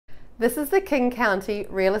This is the King County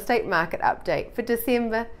Real Estate Market Update for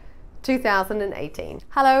December 2018.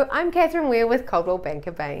 Hello, I'm Catherine Weir with Coldwell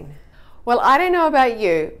Banker Bain. Well, I don't know about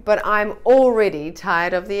you, but I'm already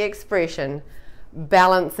tired of the expression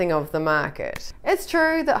balancing of the market. It's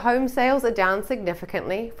true that home sales are down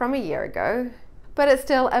significantly from a year ago, but it's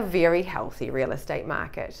still a very healthy real estate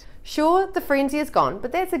market. Sure, the frenzy is gone,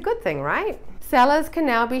 but that's a good thing, right? Sellers can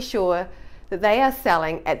now be sure that they are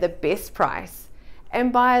selling at the best price,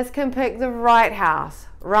 and buyers can pick the right house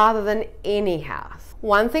rather than any house.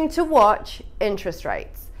 One thing to watch, interest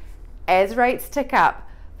rates. As rates tick up,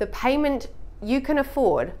 the payment you can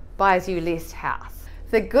afford buys you less house.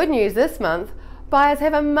 The good news this month, buyers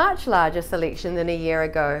have a much larger selection than a year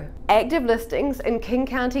ago. Active listings in King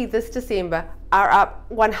County this December are up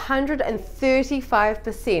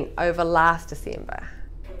 135% over last December.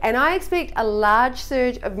 And I expect a large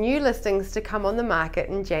surge of new listings to come on the market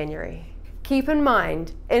in January. Keep in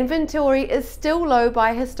mind, inventory is still low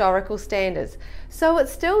by historical standards, so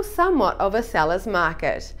it's still somewhat of a seller's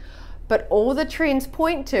market. But all the trends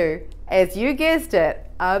point to, as you guessed it,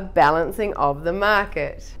 a balancing of the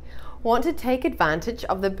market. Want to take advantage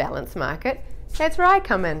of the balanced market? That's where I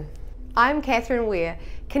come in. I'm Catherine Weir.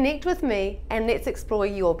 Connect with me and let's explore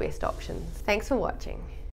your best options. Thanks for watching.